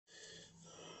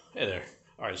Hey there.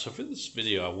 All right, so for this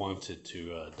video, I wanted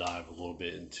to dive a little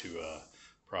bit into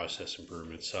process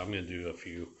improvements. So I'm going to do a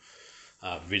few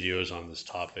videos on this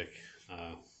topic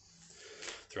uh,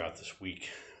 throughout this week,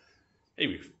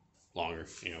 maybe longer.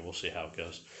 We'll see how it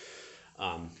goes.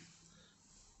 Um,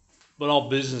 but all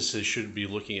businesses should be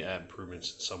looking at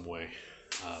improvements in some way,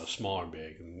 small or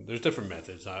big. And there's different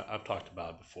methods. I've talked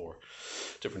about it before,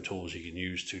 different tools you can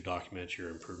use to document your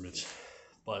improvements.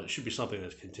 But it should be something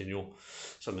that's continual,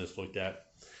 something that's looked at.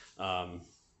 In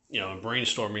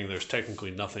brainstorming, there's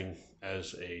technically nothing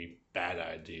as a bad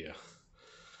idea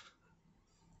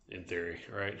in theory,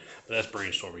 right? But that's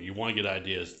brainstorming. You want to get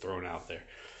ideas thrown out there.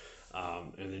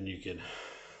 And then you can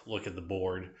look at the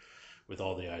board with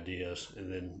all the ideas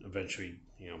and then eventually,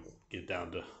 get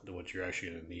down to what you're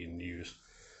actually going to need and use.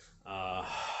 But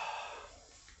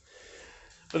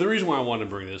the reason why I want to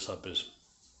bring this up is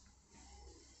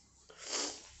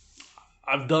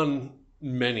I've done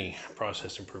many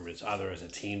process improvements, either as a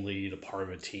team lead, a part of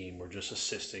a team, or just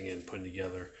assisting in putting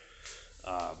together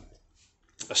a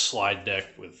slide deck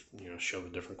with, show the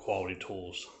different quality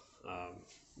tools,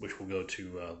 which will go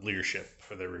to leadership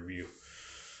for their review.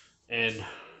 And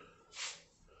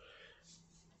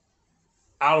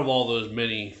out of all those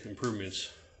many improvements,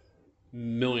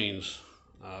 millions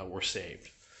were saved.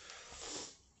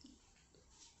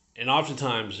 And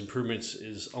oftentimes, improvements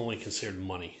is only considered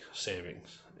money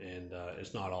savings, and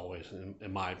it's not always,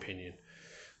 in my opinion.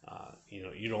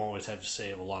 You don't always have to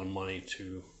save a lot of money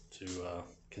to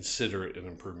consider it an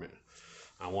improvement.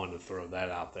 I wanted to throw that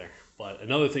out there. But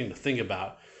another thing to think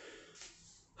about,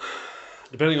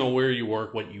 depending on where you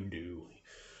work, what you do,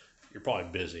 you're probably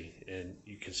busy, and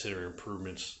you consider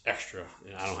improvements extra,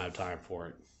 and I don't have time for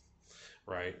it,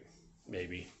 right?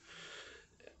 Maybe.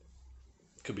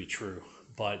 Could be true.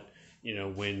 But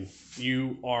when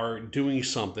you are doing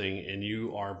something and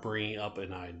you are bringing up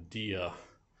an idea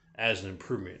as an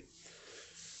improvement,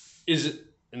 is it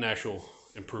an actual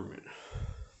improvement?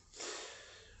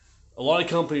 A lot of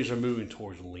companies are moving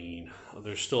towards lean.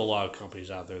 There's still a lot of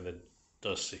companies out there that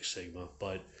does Six Sigma,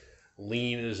 but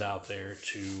lean is out there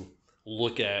to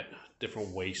look at different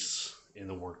wastes in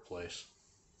the workplace.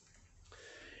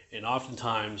 And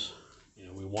oftentimes,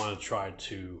 we want to try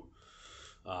to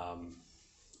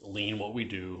lean what we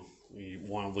do. We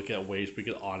want to look at ways we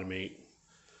could automate,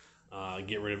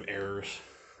 get rid of errors.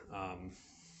 An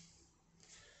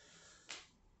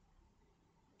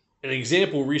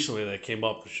example recently that came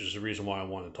up, which is the reason why I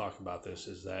want to talk about this,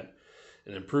 is that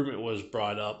an improvement was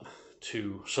brought up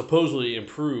to supposedly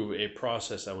improve a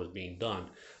process that was being done,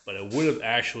 but it would have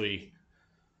actually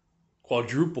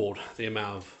quadrupled the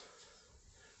amount of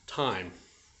time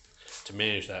to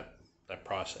manage that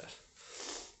process,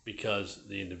 because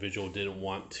the individual didn't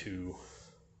want to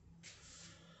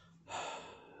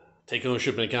take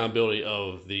ownership and accountability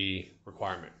of the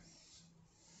requirement.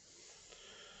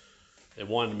 They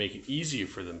wanted to make it easier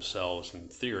for themselves in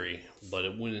theory, but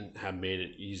it wouldn't have made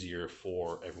it easier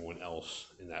for everyone else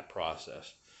in that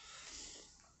process.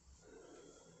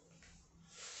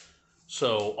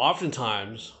 So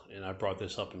oftentimes, and I brought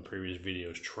this up in previous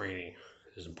videos, training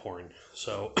is important.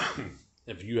 So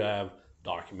if you have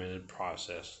documented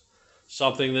process,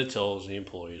 something that tells the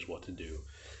employees what to do,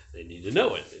 they need to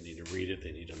know it, they need to read it,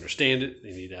 they need to understand it,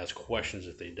 they need to ask questions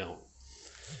if they don't.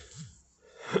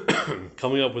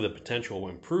 Coming up with a potential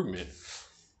improvement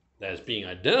that is being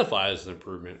identified as an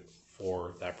improvement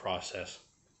for that process,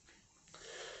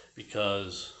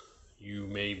 because you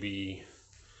may be,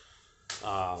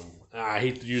 I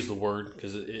hate to use the word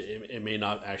because it may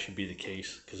not actually be the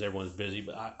case because everyone's busy,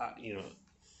 but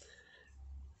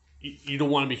you don't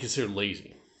want to be considered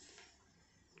lazy,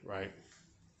 right?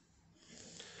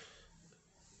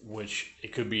 Which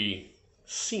it could be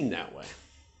seen that way.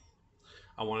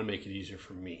 I want to make it easier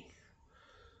for me.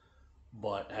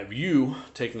 But have you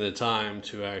taken the time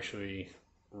to actually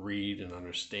read and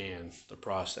understand the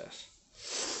process?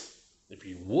 If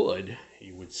you would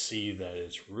see that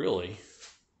it's really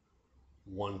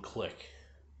one click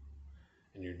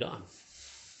and you're done.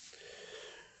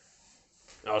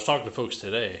 I was talking to folks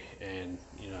today, and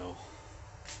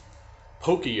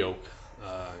poke yoke.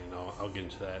 I'll get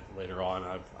into that later on.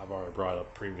 I've already brought it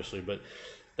up previously, but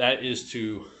that is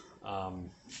to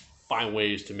find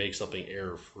ways to make something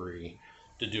error-free,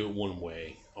 to do it one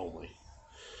way only.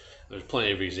 There's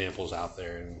plenty of examples out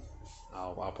there, and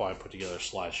I'll probably put together a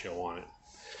slideshow on it.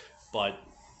 But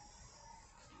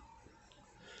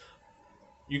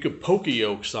you could poke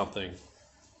yoke something,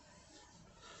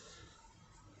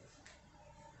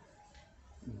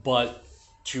 but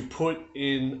to put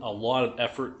in a lot of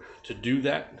effort to do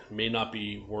that may not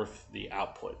be worth the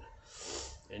output.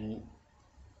 And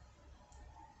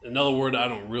another word I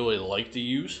don't really like to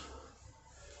use,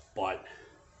 but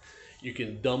you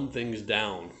can dumb things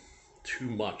down too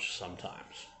much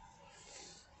sometimes.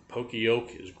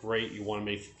 Poka-yoke is great. You want to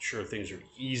make sure things are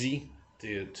easy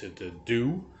to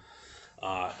do,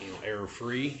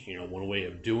 error-free. One way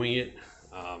of doing it.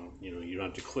 You don't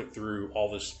have to click through all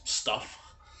this stuff.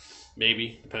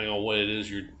 Maybe depending on what it is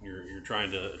you're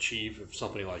trying to achieve, if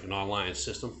something like an online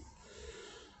system.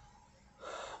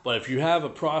 But if you have a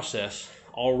process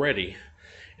already,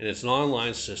 and it's an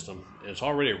online system, and it's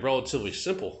already a relatively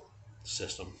simple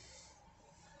system,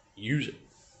 use it.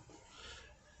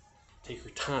 Take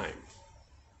your time.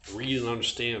 Read and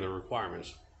understand the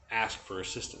requirements. Ask for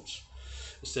assistance.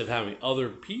 Instead of having other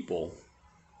people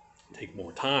take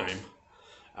more time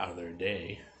out of their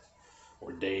day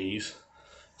or days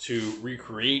to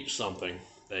recreate something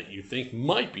that you think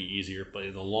might be easier, but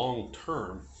in the long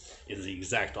term is the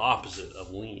exact opposite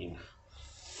of lean.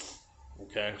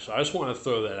 Okay, so I just want to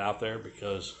throw that out there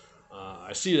because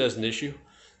I see it as an issue.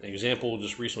 An example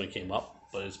just recently came up,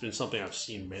 but it's been something I've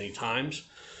seen many times.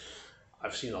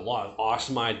 I've seen a lot of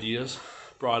awesome ideas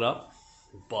brought up,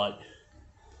 but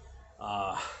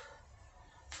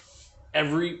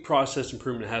every process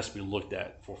improvement has to be looked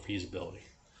at for feasibility.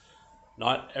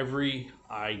 Not every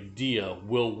idea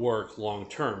will work long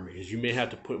term because you may have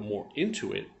to put more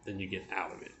into it than you get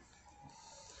out of it.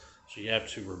 So you have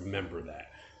to remember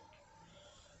that,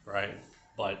 right?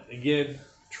 But again,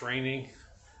 training,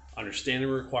 understanding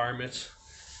requirements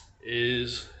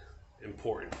is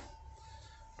important,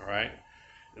 all right?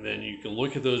 And then you can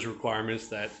look at those requirements,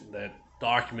 that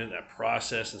document, that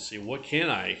process, and see what can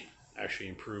I actually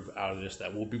improve out of this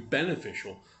that will be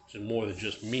beneficial to more than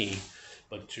just me,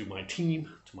 but to my team,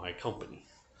 to my company,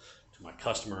 to my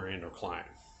customer and or client,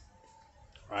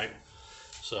 right?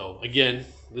 So again,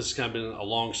 this has kind of been a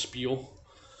long spiel,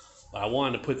 but I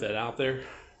wanted to put that out there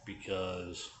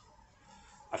because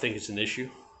I think it's an issue.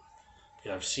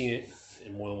 I've seen it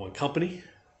in more than one company,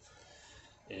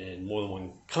 in more than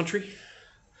one country,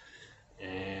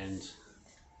 and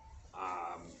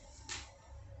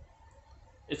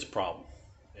it's a problem.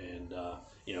 And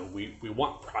we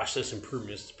want process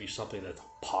improvements to be something that's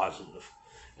positive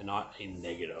and not a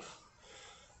negative.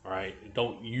 All right,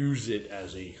 don't use it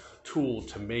as a tool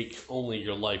to make only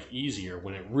your life easier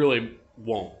when it really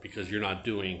won't, because you're not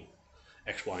doing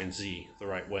X, Y, and Z the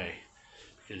right way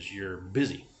because you're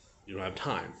busy. You don't have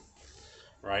time,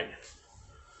 right?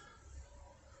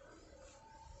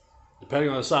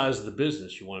 Depending on the size of the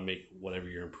business, you want to make whatever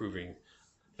you're improving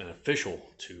beneficial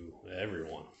to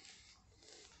everyone,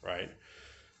 right?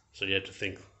 So you have to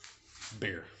think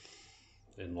bigger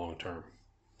and long term,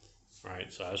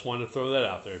 right? So I just wanted to throw that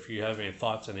out there. If you have any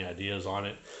thoughts, any ideas on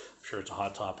it, I'm sure it's a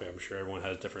hot topic. I'm sure everyone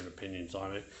has different opinions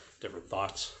on it, different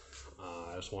thoughts.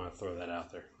 I just want to throw that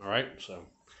out there. All right, so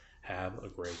have a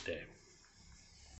great day.